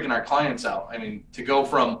freaking our clients out. I mean, to go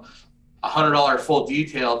from $100 full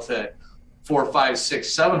detail to $400, $500,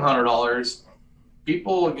 $600, $700,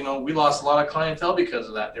 people, we lost a lot of clientele because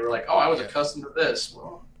of that. They were like, "Oh, I was accustomed to this."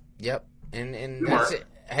 Well, yep, and that's it.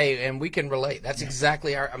 Hey, and we can relate. That's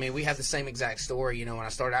exactly our. I mean, we have the same exact story. When I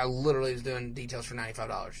started, I literally was doing details for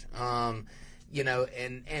 $95.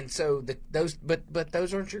 And so those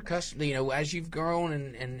aren't your customers. As you've grown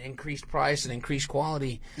and increased price and increased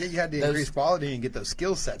quality. Yeah, you had to increase quality and get those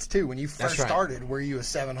skill sets too. When you first started, were you a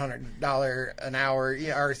 $700 an hour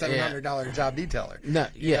or $700 job detailer? No,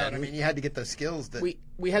 yeah. I mean, you had to get those skills. That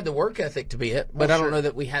we had the work ethic to be it, but I don't know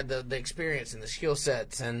that we had the experience and the skill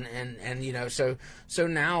sets and so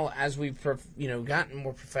now as we've gotten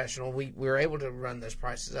more professional, we're able to run those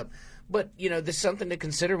prices up. But, there's something to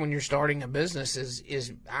consider when you're starting a business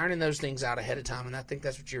is ironing those things out ahead of time. And I think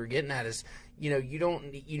that's what you were getting at is, you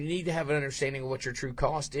need to have an understanding of what your true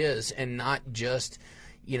cost is and not just,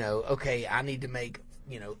 okay, I need to make,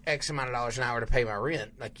 X amount of dollars an hour to pay my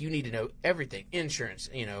rent. Like you need to know everything, insurance,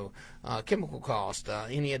 chemical cost,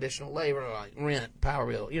 any additional labor, like rent, power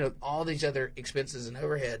bill, all these other expenses and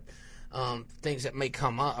overhead, things that may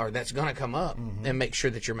come up or that's going to come up and make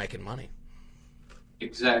sure that you're making money.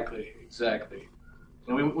 Exactly.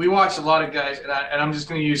 We watch a lot of guys, and I'm just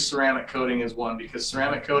going to use ceramic coating as one because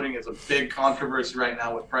ceramic coating is a big controversy right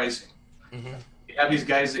now with pricing. Mm-hmm. You have these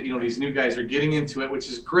guys that, these new guys are getting into it, which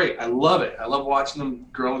is great. I love it. I love watching them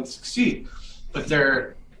grow and succeed. But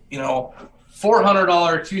they're,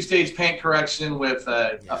 $400 two-stage paint correction with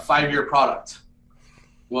a 5-year product.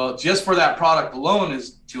 Well, just for that product alone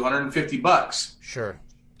is $250. Sure.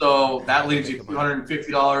 So that leaves you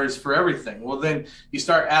 $250 for everything. Well, then you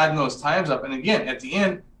start adding those times up. And again, at the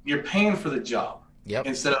end, you're paying for the job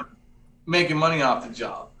instead of making money off the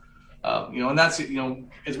job. And that's,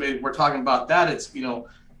 as we're talking about that, it's, the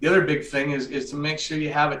other big thing is to make sure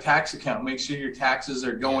you have a tax account. Make sure your taxes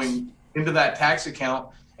are going into that tax account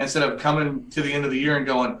instead of coming to the end of the year and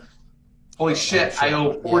going, holy shit, I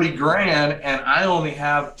owe 40 grand and I only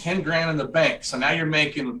have 10 grand in the bank. So now you're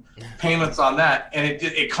making payments on that and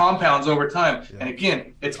it compounds over time. Yeah. And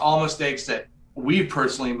again, it's all mistakes that we've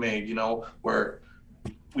personally made, where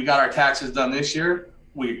we got our taxes done this year.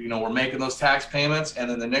 We're making those tax payments and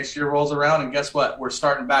then the next year rolls around and guess what? We're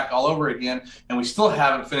starting back all over again and we still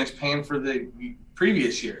haven't finished paying for the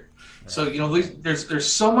previous year. Right. So,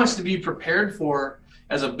 there's so much to be prepared for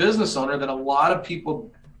as a business owner that a lot of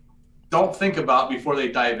people don't think about before they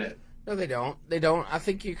dive in. No, they don't. I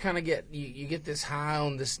think you kind of get this high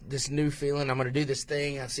on this new feeling. I'm going to do this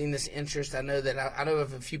thing. I've seen this interest. I know that I know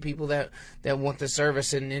of a few people that want the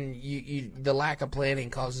service, and then the lack of planning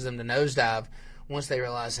causes them to nosedive once they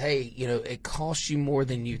realize, hey, it costs you more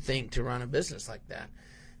than you think to run a business like that,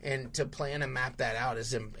 and to plan and map that out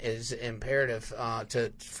is imperative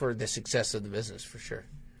for the success of the business for sure.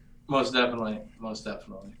 Most definitely.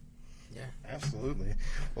 Yeah, absolutely.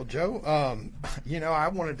 Well, Joe, I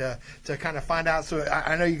wanted to kind of find out. So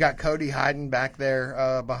I know you got Cody hiding back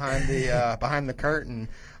there behind the curtain.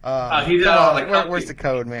 He's where's the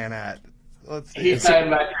code man at? Let's see. He's hiding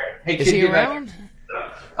back there. Hey, is he around?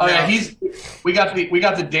 Oh no. Yeah, we got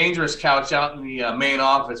the dangerous couch out in the main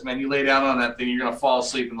office, man. You lay down on that thing, you're gonna fall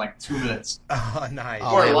asleep in like 2 minutes. Oh, nice.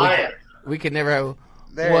 Or lying. We could never have.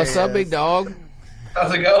 What's up, big dog?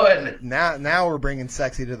 How's it going? Now we're bringing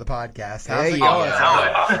sexy to the podcast. How's it going?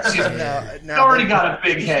 You already got a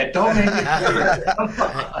big head. Don't make it.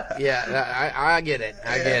 Yeah, I get it.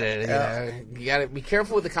 I get it. You got to be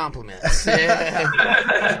careful with the compliments.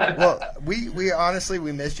 Well, we honestly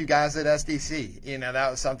missed you guys at SDC.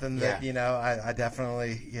 That was something that I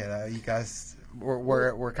definitely you guys.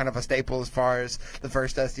 We're kind of a staple as far as the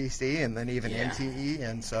first SDC and then even NTE,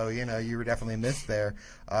 and so you were definitely missed there.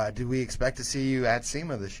 Do we expect to see you at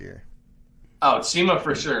SEMA this year? Oh, SEMA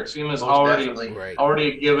for sure. SEMA's already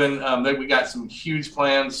given. We got some huge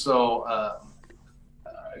plans. So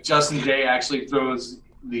Justin Day actually throws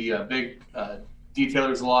the big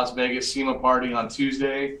Detailers of Las Vegas SEMA party on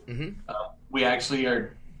Tuesday. Mm-hmm. We actually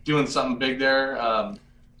are doing something big there.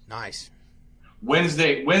 Nice.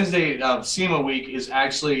 Wednesday SEMA week is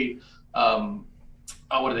actually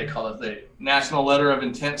what do they call it? The National Letter of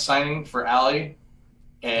Intent signing for Allie,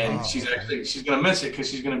 and she's going to miss it because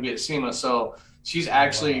she's going to be at SEMA. So she's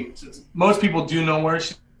actually most people do know where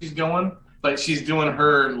she's going, but she's doing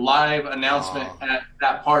her live announcement at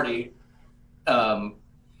that party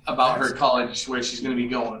about her college where she's going to be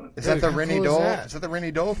going. Is that the Rennie Dole? Is that the Rennie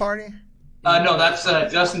Dole party? No, that's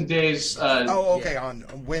Justin Day's. On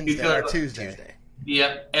Wednesday or Tuesday.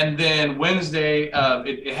 Yep. And then Wednesday,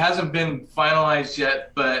 it hasn't been finalized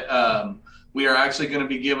yet, but we are actually going to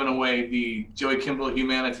be giving away the Joey Kimball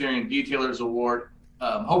Humanitarian Detailers Award,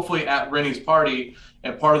 hopefully at Rennie's party.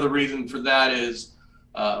 And part of the reason for that is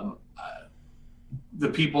the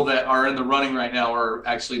people that are in the running right now are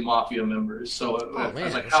actually Mafia members. So I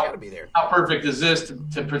was like, how perfect is this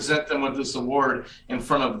to present them with this award in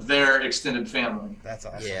front of their extended family? That's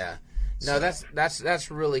awesome. Yeah. No,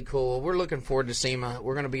 that's really cool. We're looking forward to SEMA.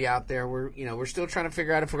 We're going to be out there. We're still trying to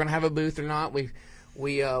figure out if we're going to have a booth or not. We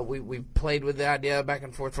played with the idea back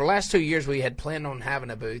and forth. For the last 2 years, we had planned on having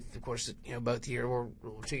a booth. Of course, both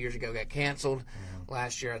 2 years ago got canceled. Mm-hmm.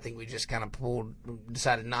 Last year, I think we just kind of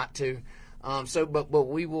decided not to. But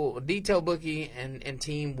we will, Detail Bookie and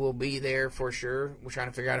team will be there for sure. We're trying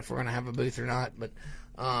to figure out if we're going to have a booth or not, but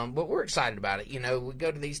we're excited about it. We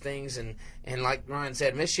go to these things and like Ryan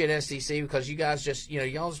said, miss you at SDC because you guys just,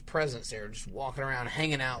 y'all's presence there, just walking around,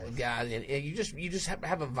 hanging out with guys, and you just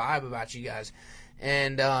have a vibe about you guys,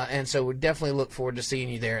 and so we definitely look forward to seeing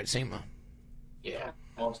you there at SEMA. Yeah.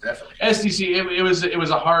 Most definitely. SDC, it was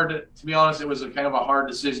a hard, to be honest, it was a kind of a hard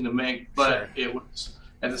decision to make, but sure. It was.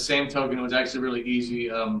 At the same token, it was actually really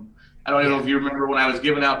easy. I don't even know if you remember when I was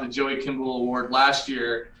giving out the Joey Kimball Award last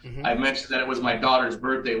year, mm-hmm. I mentioned that it was my daughter's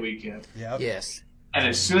birthday weekend. Yep. Yes. And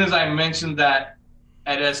as soon as I mentioned that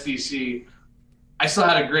at SDC, I still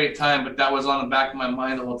had a great time, but that was on the back of my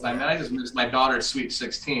mind the whole time. Man, I just missed my daughter's sweet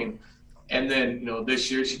 16. And then,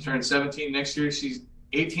 this year she turned 17. Next year she's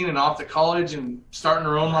 18 and off to college and starting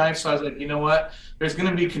her own life. So I was like, you know what? There's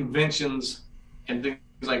going to be conventions and things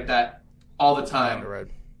like that all the time.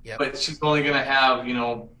 Yep. But she's only going to have,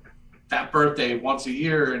 that birthday once a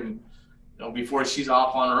year and, before she's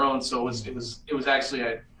off on her own. So it was actually,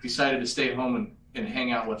 I decided to stay home and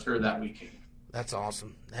hang out with her that weekend. That's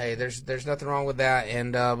awesome. Hey, there's nothing wrong with that.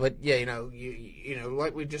 And, but yeah, you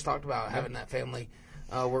like we just talked about, having that family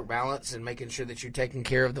work balance and making sure that you're taking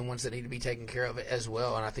care of the ones that need to be taken care of as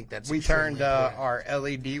well. And I think that's we turned our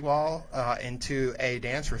LED wall into a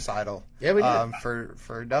dance recital. Yeah, we did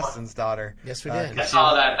for Dustin's daughter. Yes, we did. I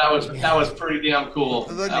saw that. That was pretty damn cool.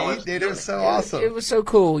 It was so awesome. It was so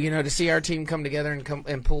cool, to see our team come together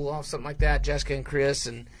and pull off something like that. Jessica and Chris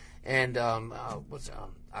and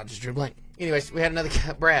I just drew a blank. Anyways, we had another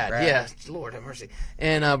guy, Brad. Yeah, Lord have mercy.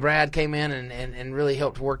 And Brad came in and really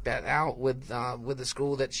helped work that out with the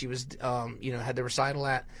school that she was, had the recital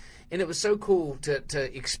at. And it was so cool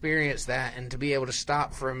to experience that and to be able to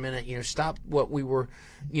stop for a minute, stop what we were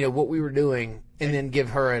doing and then give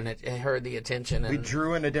her the attention. And we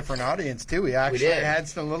drew in a different audience too. We actually had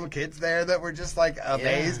some little kids there that were just like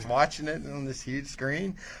amazed watching it on this huge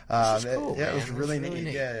screen. Cool, it was really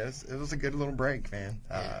neat. Yeah, it was a good little break, man.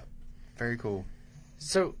 Very cool.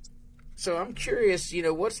 So I'm curious,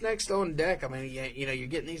 what's next on deck? I mean, you're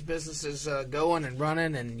getting these businesses going and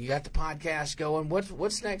running, and you got the podcast going.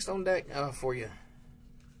 What's next on deck for you?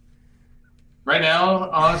 Right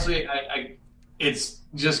now, honestly, it's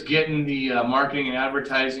just getting the marketing and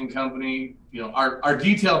advertising company. Our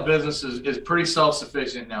detail business is pretty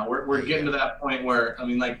self-sufficient now. We're getting to that point where,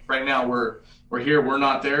 like right now we're here, we're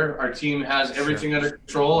not there. Our team has everything under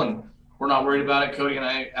control, and we're not worried about it. Cody and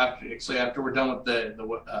I, after we're done with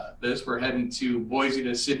this, we're heading to Boise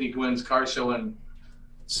to Sydney Gwynn's car show, and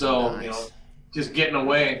so just getting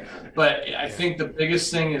away. But I think the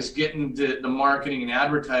biggest thing is getting the marketing and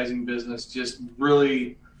advertising business just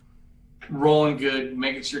really rolling good,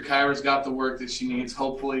 making sure Kyra's got the work that she needs.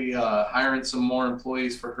 Hopefully, hiring some more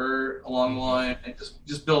employees for her along the line, and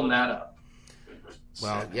just building that up.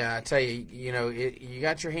 Well, yeah, I tell you, you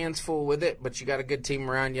got your hands full with it, but you got a good team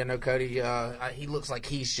around you. I know Cody, he looks like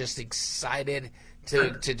he's just excited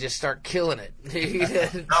to just start killing it.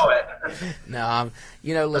 No,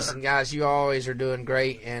 listen, guys, you always are doing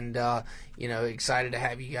great, and excited to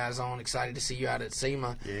have you guys on, excited to see you out at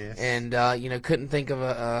SEMA. Yes. And couldn't think of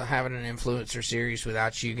having an influencer series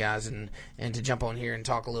without you guys, and to jump on here and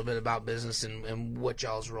talk a little bit about business and what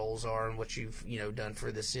y'all's roles are and what you've done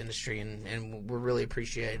for this industry, and we really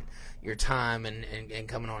appreciate your time and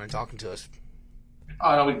coming on and talking to us.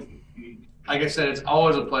 Oh no, like I said, it's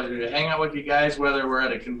always a pleasure to hang out with you guys, whether we're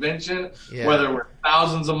at a convention, whether we're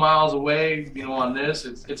thousands of miles away, on this.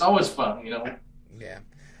 It's always fun, Yeah.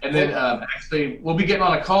 And then actually, we'll be getting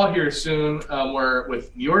on a call here soon where with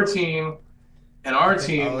your team and our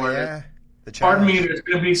team, pardon me, there's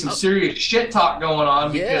going to be some serious shit talk going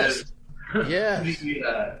on because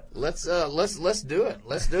let's do it.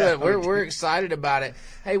 Let's do it. We're excited about it.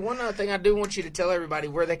 Hey, one other thing I do want you to tell everybody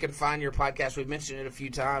where they can find your podcast. We've mentioned it a few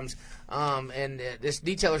times. And this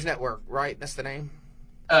Detailers Network, right? That's the name.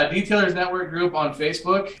 Detailers Network group on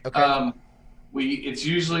Facebook. Okay. It's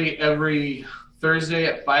usually every Thursday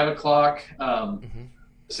at 5:00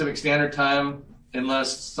 Pacific Standard Time,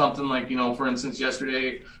 unless something like, for instance,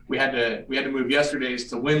 yesterday we had to move yesterday's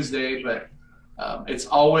to Wednesday, but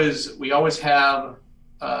we always have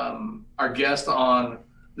our guest on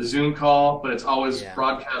the Zoom call, but it's always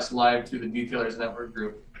broadcast live through the Detailers Network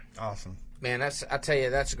group. Awesome. Man, I tell you,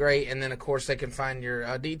 that's great. And then, of course, they can find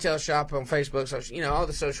your detail shop on Facebook, so all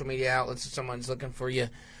the social media outlets. If someone's looking for you,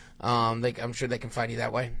 I'm sure they can find you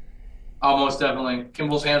that way. Oh, most definitely.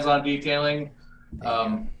 Kimball's Hands-On Detailing.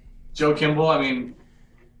 Joe Kimball. I mean,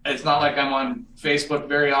 it's not like I'm on Facebook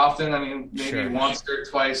very often. I mean, maybe once or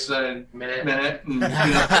twice a minute. And,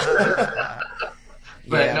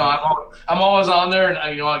 but no, I'm always on there, and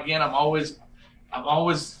again, I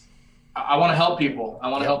want to help people. I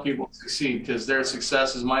want to help people succeed, because their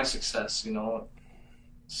success is my success.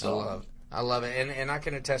 So I love it, and I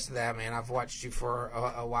can attest to that, man. I've watched you for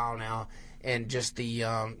a while now, and just the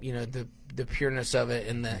the pureness of it,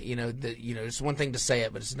 and it's one thing to say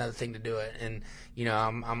it, but it's another thing to do it. And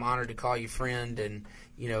I'm honored to call you friend, and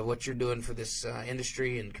what you're doing for this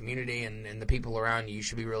industry and community and the people around you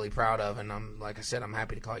should be really proud of. And like I said, I'm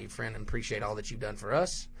happy to call you friend and appreciate all that you've done for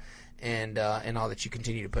us, and all that you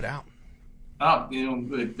continue to put out.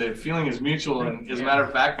 The feeling is mutual, and as a matter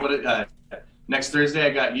of fact, next Thursday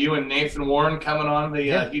I got you and Nathan Warren coming on the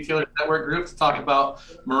Detailer Network group to talk about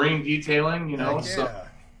marine detailing. So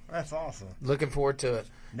that's awesome. Looking forward to it.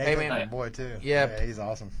 Nathan, my boy too. Yeah, he's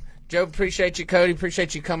awesome. Joe, appreciate you. Cody,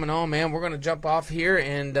 appreciate you coming on, man. We're going to jump off here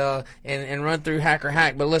and run through Hack or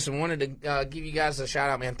Hack. But listen, wanted to give you guys a shout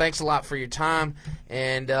out, man. Thanks a lot for your time,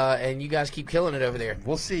 and you guys keep killing it over there.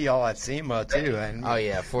 We'll see y'all at SEMA too. And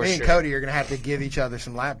for sure. Me and Cody are going to have to give each other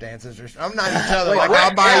some lap dances. I'm not each other.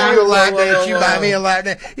 I'll buy you a lap dance, you buy me a lap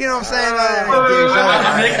dance. You know what I'm saying?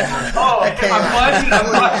 I'm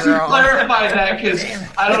glad you clarified that, because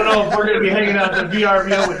I don't know if we're going to be hanging out at the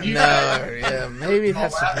VRBO with you guys. Yeah, maybe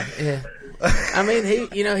that's. Yeah. I mean,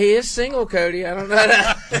 he is single, Cody. I don't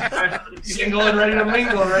know. Single and ready to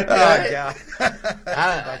mingle right there.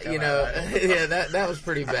 That was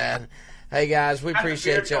pretty bad. Hey, guys, we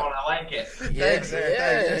appreciate you. I like it. Thanks,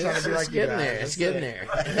 it's getting there. It's getting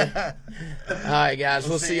there. All right, guys,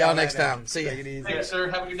 we'll see y'all next time. See you. Thanks,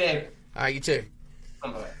 sir. Have a good day. All right, you too.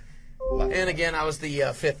 Bye-bye. And again, I was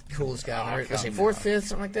the fifth coolest guy on earth. Let's see, fourth, fifth,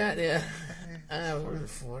 something like that. Yeah.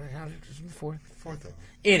 Fourth.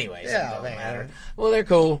 Anyways, it don't matter. Well, they're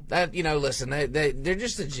cool. Listen, they're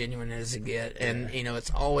just as genuine as it get, and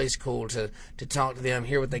it's always cool to talk to them,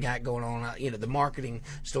 hear what they got going on. The marketing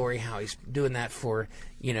story, how he's doing that for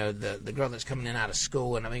the girl that's coming in out of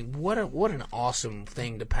school, and I mean, what an awesome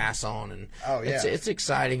thing to pass on, and it's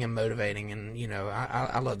exciting and motivating, and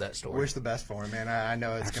I love that story. Wish the best for him, man. I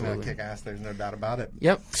know it's going to kick ass. There's no doubt about it.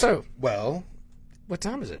 Yep. So what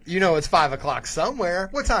time is it? It's 5 o'clock somewhere.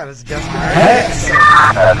 What time is it, Justin?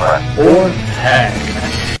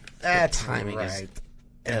 That's timing right. Is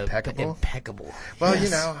impeccable. Well,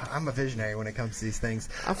 I'm a visionary when it comes to these things.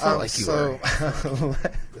 I felt like you were.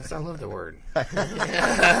 I love the word.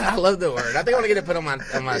 I love the word. I think I want to get it put on my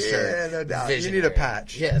shirt. Yeah, no doubt. Visionary. You need a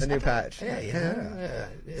patch. Yes. A new patch. Yeah.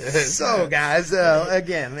 So, guys,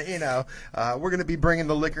 again, we're going to be bringing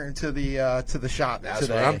the liquor into the shop That's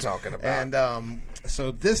today. what I'm talking about. And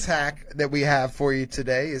so this hack that we have for you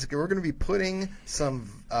today is we're going to be putting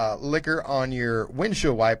some liquor on your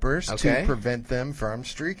windshield wipers to prevent them from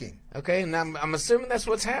streaking. Okay, and I'm assuming that's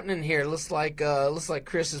what's happening here. Looks like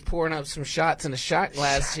Chris is pouring up some shots in a shot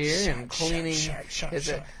glass here and cleaning.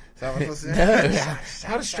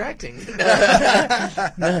 How distracting.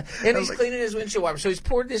 No. And he's cleaning his windshield wiper. So he's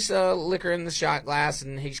poured this liquor in the shot glass,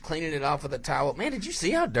 and he's cleaning it off with a towel. Man, did you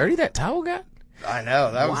see how dirty that towel got? I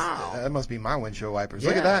know. That must be my windshield wipers.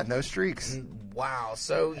 Look at that. No streaks. Wow.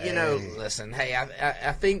 So, listen, hey,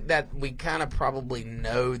 I think that we kind of probably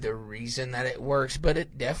know the reason that it works, but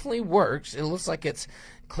it definitely works. It looks like it's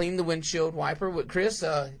cleaned the windshield wiper. With Chris,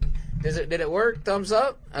 did it work? Thumbs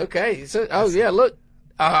up? Okay. So, look.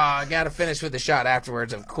 I got to finish with the shot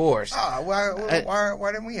afterwards, of course.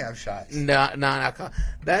 Why didn't we have shots? No.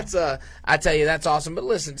 That's I tell you, that's awesome. But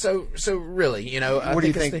listen, so really, what do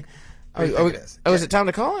you think? Is it time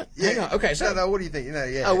to call it? Yeah. Hang on. Okay, so no. What do you think?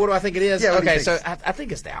 Oh, what do I think it is? Yeah, okay, so I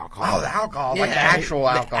think it's the alcohol. Oh, the alcohol, like the actual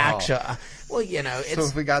alcohol. Well, it's. So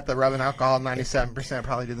if we got the rubbing alcohol, 97%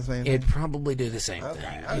 probably do the same. It'd probably do the same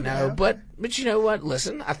thing, But you know what?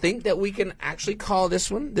 Listen, I think that we can actually call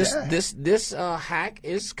this one. This hack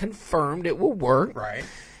is confirmed. It will work. Right.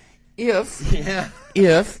 If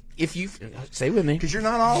you stay with me, because you're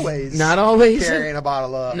not always carrying a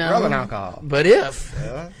bottle of rubbing alcohol. But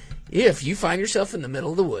if you find yourself in the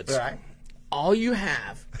middle of the woods, right, all you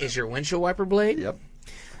have is your windshield wiper blade, Yep.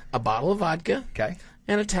 a bottle of vodka, Okay.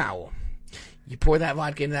 and a towel. You pour that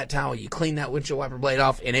vodka into that towel, you clean that windshield wiper blade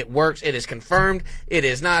off, and it works. It is confirmed. It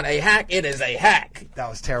is not a hack. It is a hack. That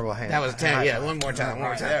was terrible. That was terrible. Yeah, one more time.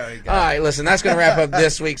 There we go. All right, listen, that's going to wrap up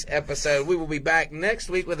this week's episode. We will be back next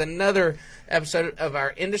week with another episode of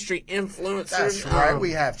our industry influencers. That's right.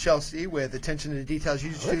 We have Chelsea with Attention to Details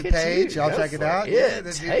YouTube Look at page. you. Y'all Go check it for out. it. Yeah,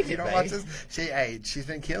 this take you it, don't watch baby. this. She's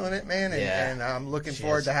been killing it, man. And I'm looking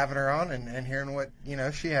forward to having her on and hearing what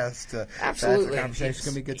she has to Absolutely. say for conversation. It's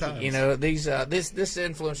gonna be good times. This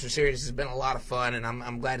influencer series has been a lot of fun, and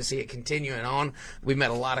I'm glad to see it continuing on. We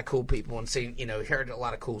met a lot of cool people and seen heard a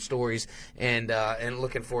lot of cool stories, and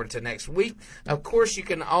looking forward to next week. Of course, you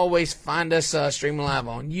can always find us streaming live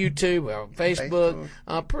on YouTube or Facebook.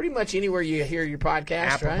 Pretty much anywhere you hear your podcast.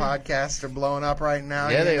 Apple right? Podcasts are blowing up right now.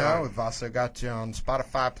 Yeah, they are. We've also got you on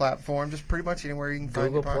Spotify platform, just pretty much anywhere you can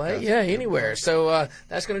find Google your podcast. Play, yeah, anywhere. So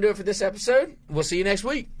that's going to do it for this episode. We'll see you next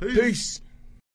week. Peace.